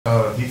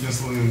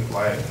Defensively,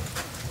 like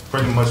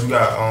pretty much we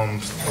got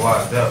a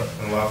lot of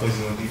depth and a lot of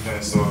places on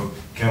defense. So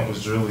camp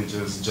was really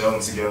just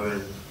gelling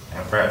together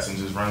and practicing,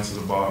 just running to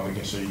the ball,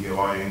 making sure you get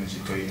all your energy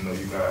because you know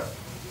you got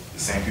the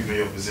same people in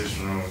your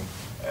position room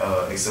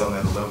excelling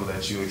at the level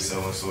that you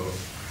excel in. So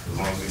as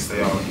long as we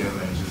stay all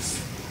together and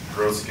just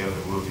grow together,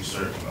 we'll be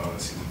sure the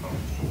season comes.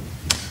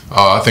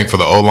 I think for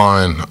the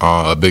O-line,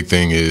 a big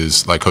thing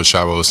is, like Coach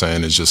Xavior was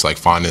saying, is just like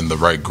finding the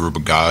right group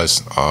of guys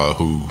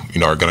who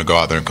are going to go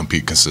out there and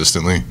compete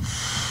consistently.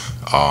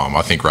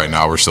 I think right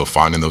now we're still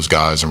finding those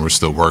guys and we're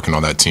still working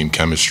on that team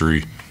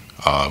chemistry.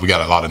 We got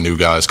a lot of new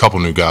guys, couple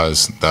new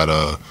guys that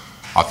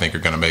I think are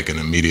going to make an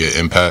immediate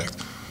impact.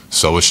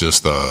 So it's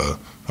just a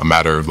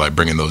matter of like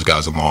bringing those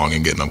guys along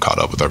and getting them caught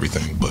up with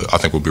everything. But I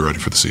think we'll be ready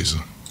for the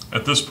season.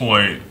 At this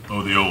point,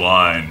 the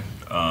O-line,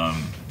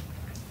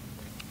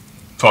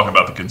 talking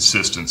about the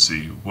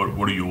consistency, what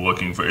are you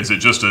looking for? Is it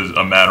just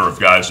a matter of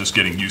guys just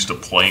getting used to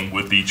playing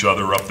with each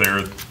other up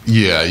there?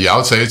 Yeah, I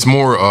would say it's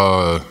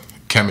more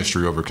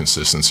chemistry over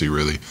consistency,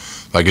 really.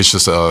 Like it's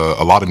just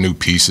a lot of new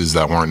pieces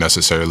that weren't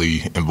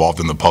necessarily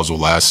involved in the puzzle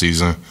last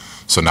season.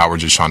 So now we're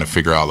just trying to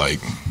figure out like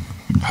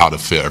how to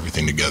fit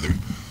everything together.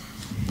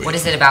 What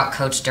is it about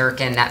Coach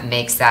Durkin that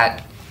makes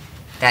that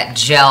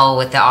gel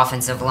with the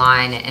offensive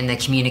line and the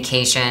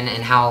communication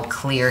and how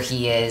clear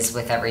he is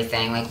with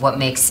everything? Like, what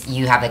makes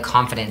you have the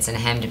confidence in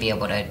him to be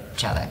able to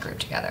gel that group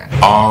together?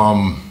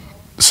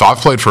 So I've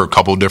played for a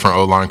couple different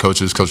O-line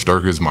coaches. Coach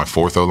Durkin is my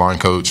fourth O-line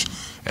coach,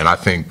 and I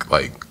think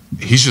like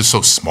he's just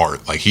so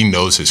smart. Like he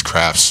knows his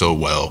craft so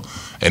well,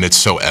 and it's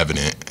so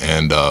evident.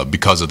 And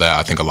because of that,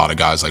 I think a lot of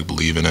guys like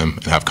believe in him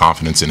and have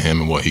confidence in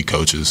him and what he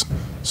coaches.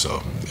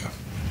 So yeah.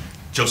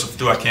 Joseph,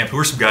 throughout camp, who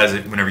are some guys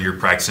that whenever you're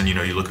practicing, you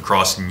look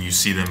across and you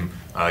see them,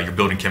 you're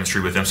building chemistry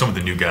with them? Some of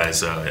the new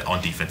guys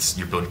on defense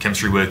you're building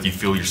chemistry with, you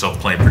feel yourself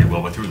playing pretty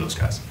well with. Who are those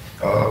guys?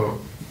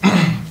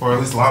 For at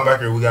least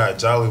linebacker, we got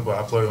Jolly, but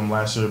I played him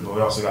last year, but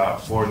we also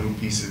got 4 new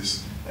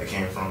pieces that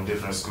came from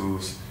different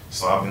schools.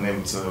 So I've been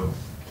able to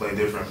play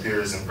different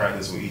periods and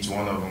practice with each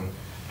one of them.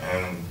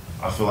 And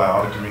I feel like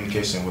all the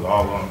communication with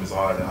all of them is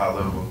all at a high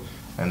level.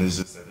 And it's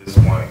just at this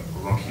point,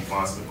 we're going to keep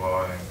flying to the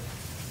ball.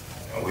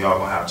 And we all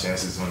gonna have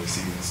chances during the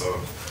season. So,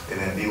 and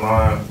then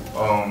D-line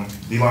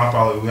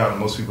probably we have the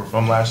most people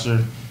from last year.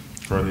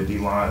 For the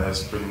D-line,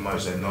 that's pretty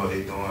much that know what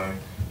they're doing,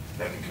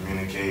 that can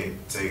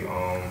communicate, take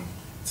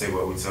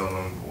what we tell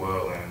them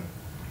well. And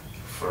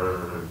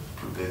for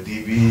the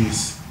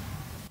DBs,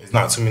 it's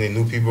not too many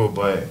new people,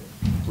 but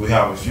we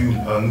have a few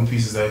new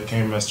pieces that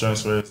came as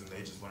transfers, and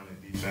they just learned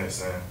the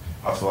defense. And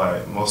I feel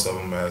like most of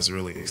them has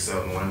really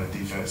excelled in learning the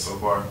defense so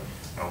far,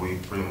 and we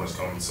pretty much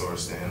come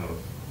towards the end of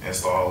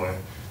installing.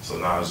 So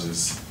now it's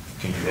just,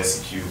 can you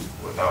execute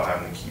without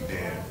having to keep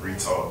being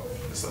re-taught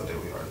the stuff that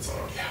we already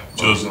taught? Yeah.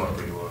 Joseph, doing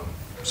pretty well.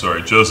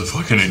 Sorry, Joseph,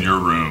 looking in your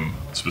room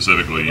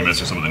specifically, you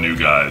mentioned some of the new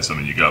guys. I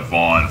mean, you got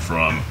Vaughn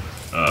from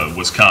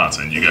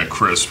Wisconsin, you got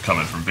Chris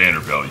coming from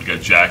Vanderbilt, you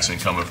got Jackson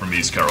coming from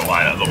East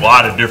Carolina, a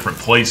lot of different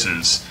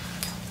places.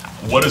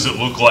 What does it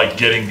look like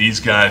getting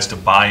these guys to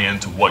buy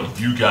into what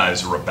you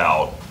guys are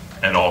about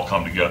and all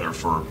come together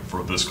for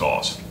this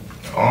cause?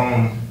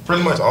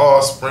 Pretty much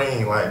all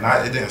spring. Like,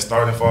 it didn't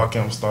start in fall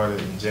camp.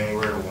 Started in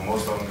January when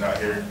most of them got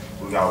here.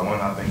 We got one,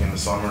 I think, in the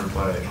summer,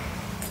 but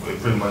we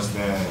pretty much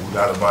been. We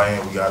got to buy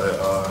in. We got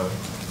to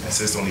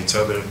insist on each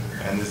other,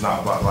 and it's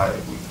not about like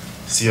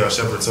C.L.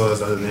 Shepard told us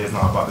the other day. It's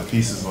not about the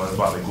pieces, but it's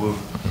about the glue.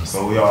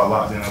 So we all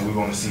locked in, and we're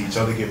going to see each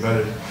other get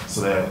better,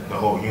 so that the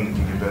whole unit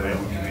can get better, and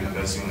we can be the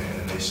best unit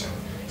in the nation.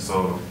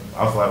 So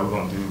I feel like we're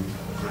going to do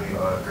pretty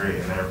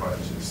great, and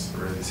everybody just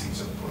ready to see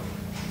each other play.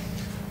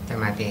 There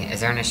might be.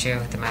 Is there an issue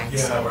with the mics?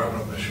 Yeah, we're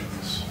having an issue with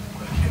this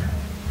mic here.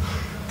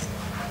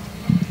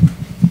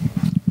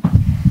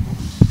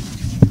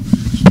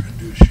 Just try to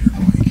do a share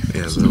mic.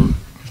 Yeah, so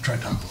Just try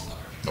to talk a little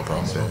louder. no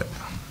problem.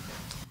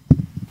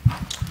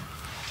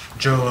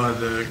 Joe,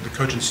 the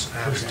coaching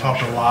staff has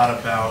talked a lot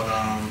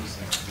about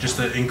just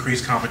the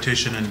increased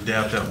competition and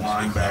depth at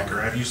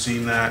linebacker. Have you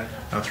seen that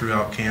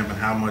throughout camp, and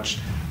how much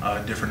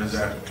different is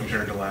that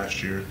compared to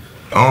last year?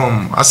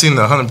 I seen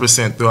the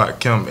 100%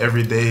 throughout camp.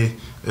 Every day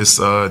it's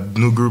a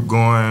new group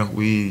going.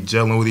 We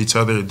gelling with each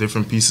other,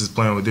 different pieces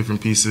playing with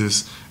different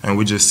pieces, and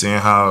we just seeing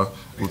how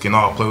we can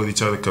all play with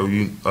each other, because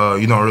you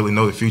don't really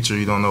know the future.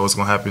 You don't know what's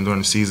going to happen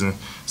during the season.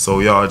 So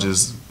we all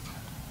just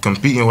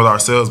competing with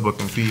ourselves, but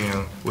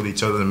competing with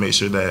each other to make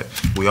sure that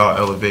we all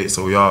elevate.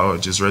 So we all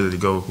just ready to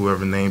go.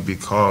 Whoever name be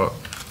called,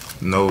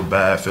 no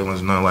bad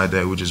feelings, nothing like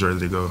that. We're just ready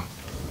to go.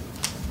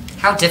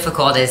 How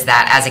difficult is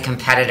that as a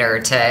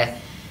competitor to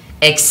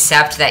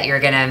accept that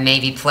you're going to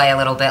maybe play a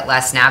little bit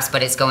less snaps,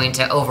 but it's going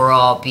to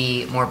overall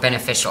be more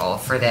beneficial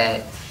for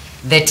the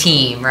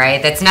team,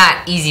 right? That's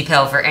not easy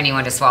pill for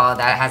anyone to swallow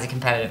that has a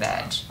competitive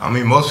edge. I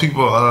mean, most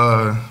people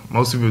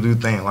do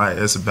think like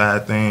it's a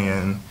bad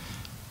thing,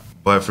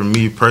 but for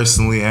me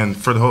personally and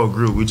for the whole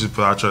group, we just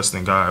put our trust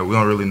in God. We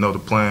don't really know the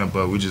plan,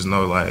 but we just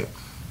know like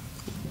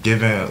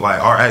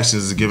our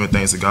actions is giving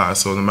things to God.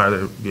 So no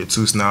matter if we get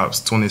 2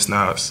 snaps, 20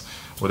 snaps,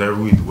 whatever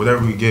we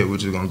get, we're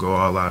just gonna go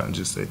all out and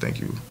just say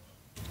thank you.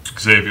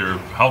 Xavier,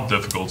 how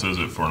difficult is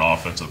it for an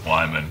offensive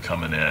lineman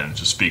coming in,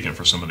 just speaking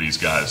for some of these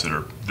guys that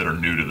are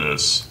new to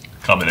this,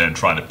 coming in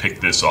trying to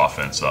pick this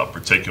offense up,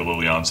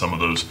 particularly on some of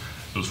those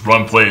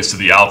run plays to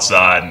the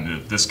outside,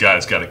 and this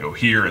guy's got to go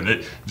here,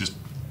 and just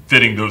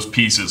fitting those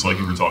pieces like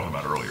you were talking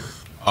about earlier?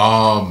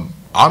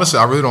 Honestly,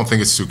 I really don't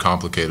think it's too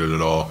complicated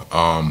at all.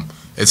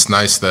 It's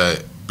nice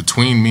that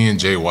between me and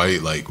Jay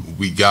White, like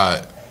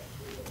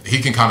he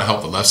can kind of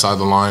help the left side of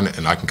the line,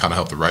 and I can kind of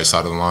help the right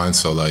side of the line.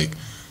 So like,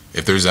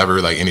 if there's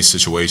ever like any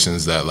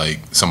situations that like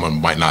someone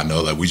might not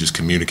know, like we just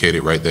communicate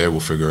it right there, we'll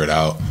figure it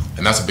out.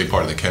 And that's a big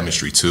part of the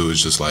chemistry too,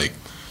 is just like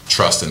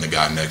trusting the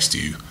guy next to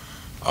you.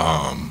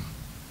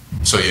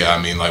 So yeah,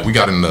 I mean, like we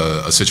got in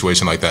a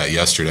situation like that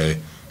yesterday,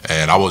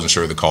 and I wasn't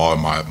sure of the call,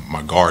 and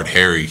my guard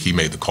Harry, he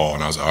made the call,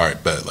 and I was like, all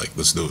right, bet, like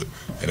let's do it.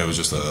 And it was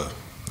just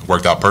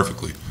worked out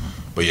perfectly.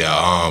 But yeah,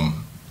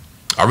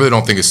 I really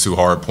don't think it's too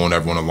hard pulling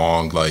everyone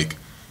along. Like,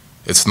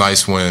 it's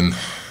nice when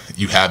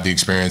you have the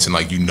experience and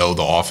like you know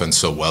the offense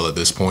so well at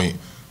this point.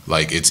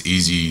 Like it's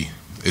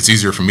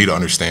easier for me to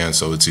understand,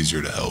 so it's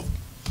easier to help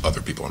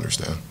other people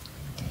understand.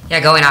 Yeah,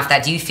 going off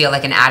that, do you feel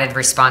like an added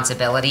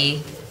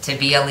responsibility to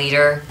be a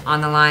leader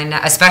on the line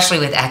now, especially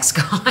with X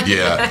gone?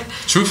 Yeah,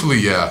 truthfully,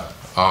 yeah.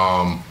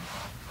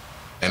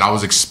 And I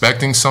was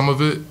expecting some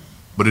of it,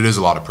 but it is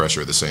a lot of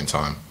pressure at the same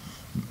time.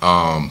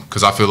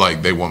 Because I feel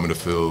like they want me to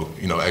fill,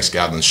 X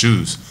Gatlin's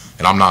shoes,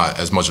 and I'm not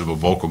as much of a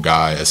vocal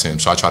guy as him,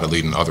 so I try to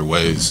lead in other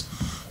ways.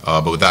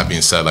 But with that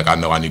being said, like I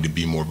know I need to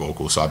be more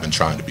vocal, so I've been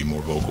trying to be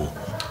more vocal.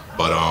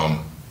 But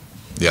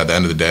yeah, at the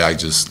end of the day, I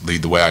just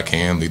lead the way I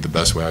can, lead the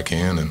best way I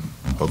can, and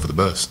hope for the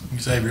best.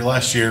 Xavier,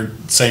 last year,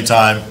 same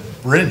time,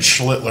 Brendan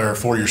Schlittler,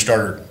 4-year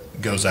starter,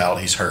 goes out.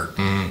 He's hurt.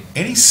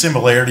 Any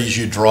similarities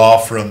you draw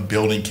from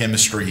building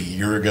chemistry a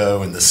year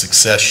ago and the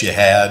success you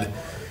had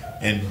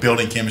in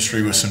building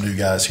chemistry with some new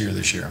guys here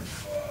this year?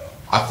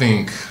 I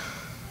think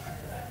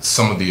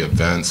some of the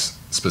events,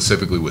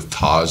 specifically with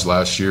Taj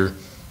last year,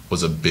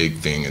 was a big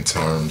thing in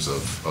terms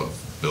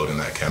of building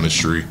that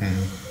chemistry.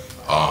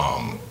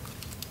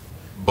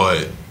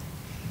 But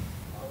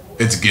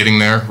it's getting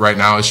there right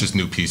now. It's just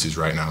new pieces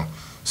right now.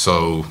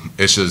 So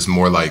it's just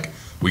more like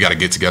we got to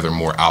get together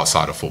more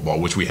outside of football,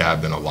 which we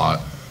have been a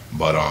lot.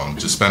 But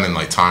just spending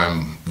like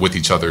time with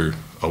each other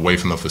away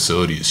from the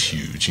facility is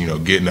huge.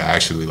 Getting to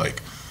actually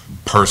like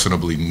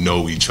personally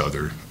know each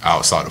other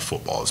outside of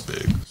football is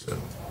big. So.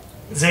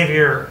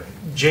 Xavier,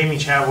 Jamie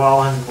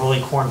Chadwell and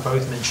Willie Korn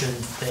both mentioned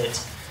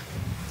that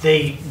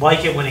they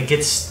like it when it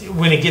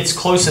gets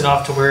close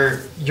enough to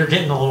where you're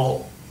getting a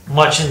little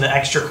much in the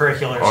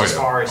extracurriculars as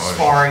far as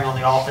sparring on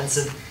the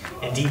offensive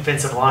and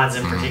defensive lines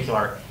in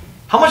particular.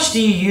 How much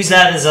do you use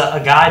that as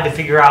a guide to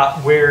figure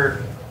out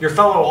where your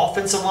fellow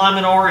offensive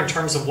linemen are in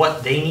terms of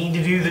what they need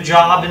to do the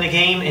job in the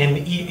game,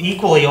 and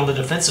equally on the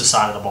defensive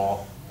side of the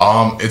ball?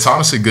 It's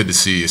honestly good to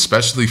see,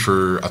 especially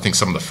for I think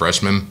some of the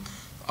freshmen,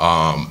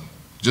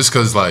 just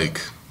because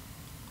like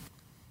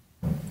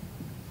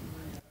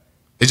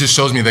it just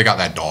shows me they got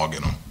that dog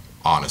in them,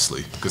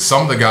 honestly. Because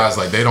some of the guys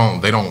like they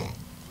don't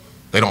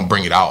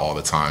bring it out all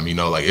the time.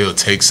 Like it'll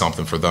take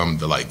something for them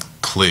to like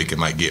click and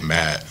like get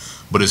mad.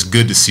 But it's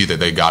good to see that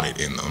they got it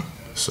in them.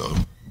 So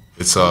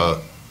it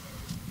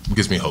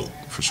gives me hope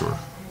for sure.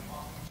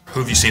 Who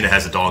have you seen that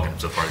has a dog in him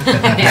so far?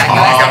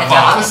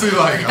 Honestly,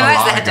 like a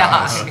lot of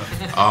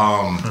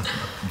guys.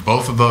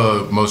 Both of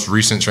the most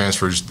recent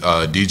transfers,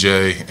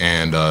 DJ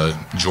and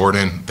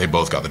Jordan, they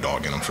both got the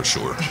dog in them for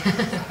sure.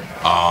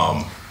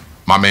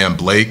 My man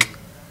Blake,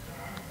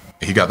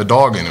 he got the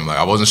dog in him. Like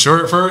I wasn't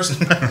sure at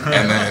first,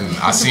 and then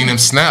I seen him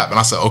snap, and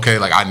I said, okay,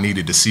 like I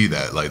needed to see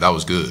that. Like that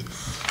was good.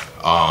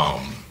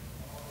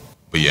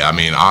 But yeah, I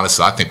mean,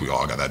 honestly, I think we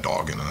all got that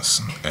dog in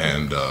us,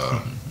 and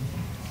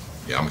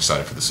yeah, I'm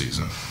excited for the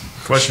season.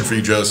 Question for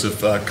you, Joseph.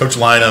 Coach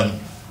Lynham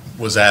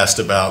was asked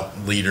about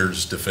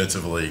leaders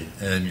defensively,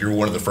 and you're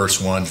one of the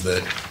first ones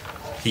that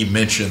he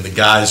mentioned the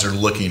guys are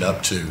looking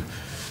up to.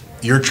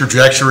 Your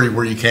trajectory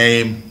where you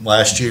came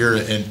last year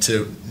and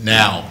to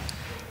now,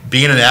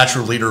 being a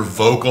natural leader,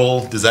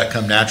 vocal, does that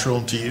come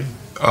natural to you?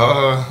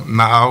 Nah,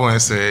 I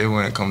wouldn't say it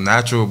wouldn't come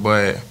natural,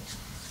 but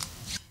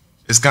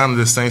it's kind of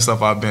the same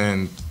stuff I've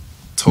been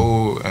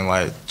told and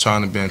like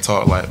trying to be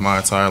taught like my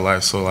entire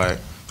life. So like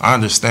I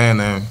understand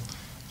them.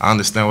 I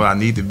understand what I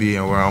need to be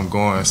and where I'm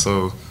going.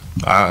 So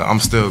I'm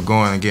still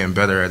going and getting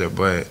better at it,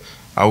 but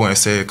I wouldn't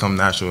say it come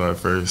natural at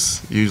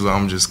first. Usually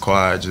I'm just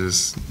quiet,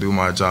 just do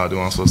my job, do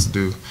what I'm supposed to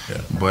do.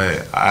 Yeah.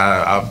 But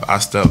I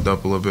stepped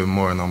up a little bit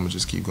more, and I'm gonna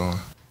just keep going.